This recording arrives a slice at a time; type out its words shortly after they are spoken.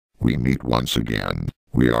We meet once again.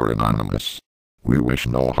 We are anonymous. We wish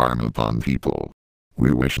no harm upon people.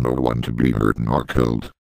 We wish no one to be hurt nor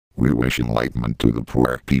killed. We wish enlightenment to the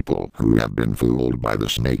poor people who have been fooled by the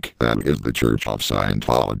snake that is the Church of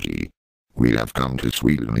Scientology. We have come to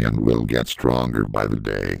Sweden and will get stronger by the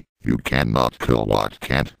day. You cannot kill what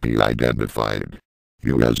can't be identified.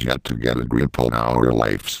 You has yet to get a grip on our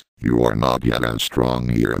lives. You are not yet as strong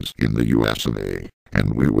here as in the USA,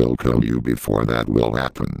 and we will kill you before that will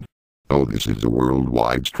happen. Oh, this is a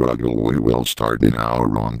worldwide struggle we will start in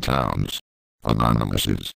our own towns. Anonymous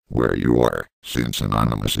is where you are, since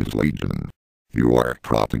Anonymous is legion. Your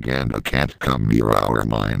propaganda can't come near our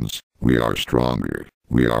minds. We are stronger.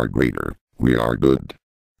 We are greater. We are good.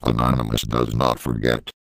 Anonymous does not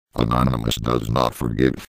forget. Anonymous does not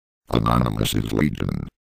forgive. Anonymous is legion.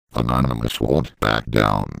 Anonymous won't back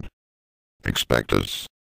down. Expect us.